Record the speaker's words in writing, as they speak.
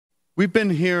We've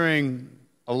been hearing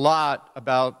a lot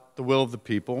about the will of the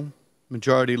people.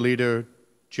 Majority Leader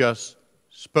just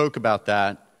spoke about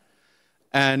that.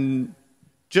 And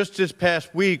just this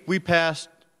past week, we passed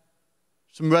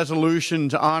some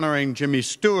resolutions honoring Jimmy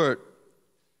Stewart.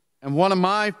 And one of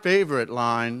my favorite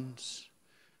lines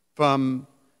from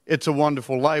It's a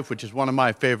Wonderful Life, which is one of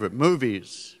my favorite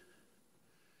movies,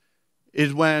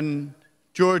 is when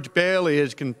George Bailey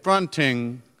is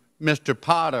confronting Mr.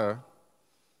 Potter,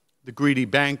 the greedy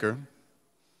banker,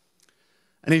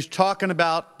 and he's talking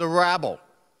about the rabble,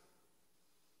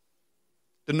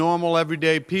 the normal,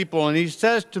 everyday people. And he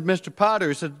says to Mr. Potter,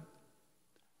 he said,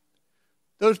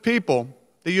 those people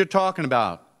that you're talking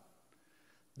about,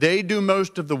 they do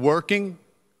most of the working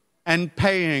and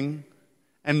paying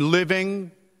and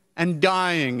living and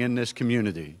dying in this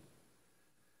community.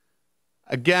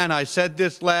 Again, I said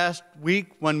this last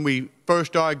week when we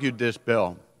first argued this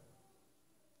bill.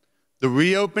 The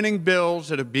reopening bills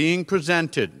that are being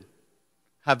presented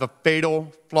have a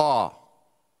fatal flaw.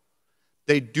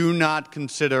 They do not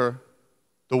consider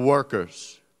the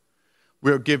workers.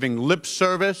 We're giving lip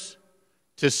service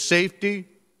to safety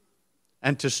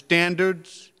and to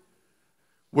standards.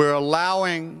 We're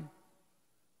allowing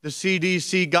the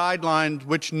CDC guidelines,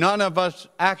 which none of us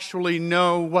actually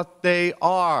know what they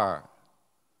are,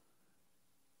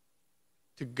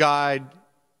 to guide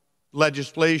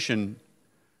legislation.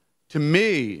 To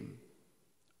me,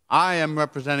 I am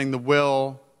representing the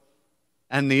will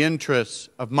and the interests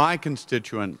of my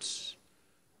constituents,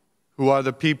 who are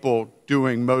the people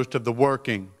doing most of the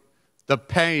working, the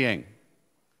paying,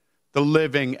 the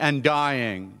living and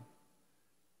dying.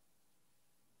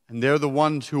 And they're the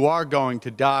ones who are going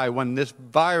to die when this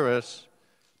virus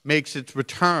makes its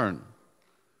return.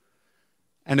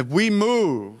 And if we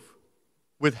move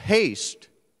with haste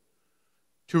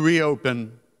to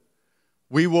reopen,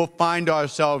 we will find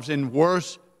ourselves in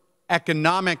worse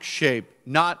economic shape,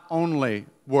 not only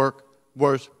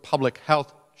worse public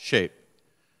health shape.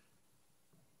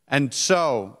 And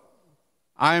so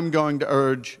I am going to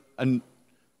urge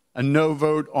a no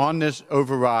vote on this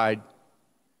override,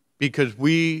 because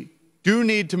we do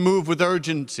need to move with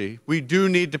urgency. We do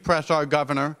need to press our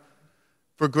governor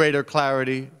for greater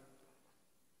clarity,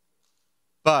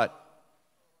 but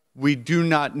we do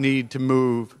not need to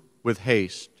move with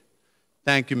haste.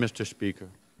 Thank you, Mr. Speaker.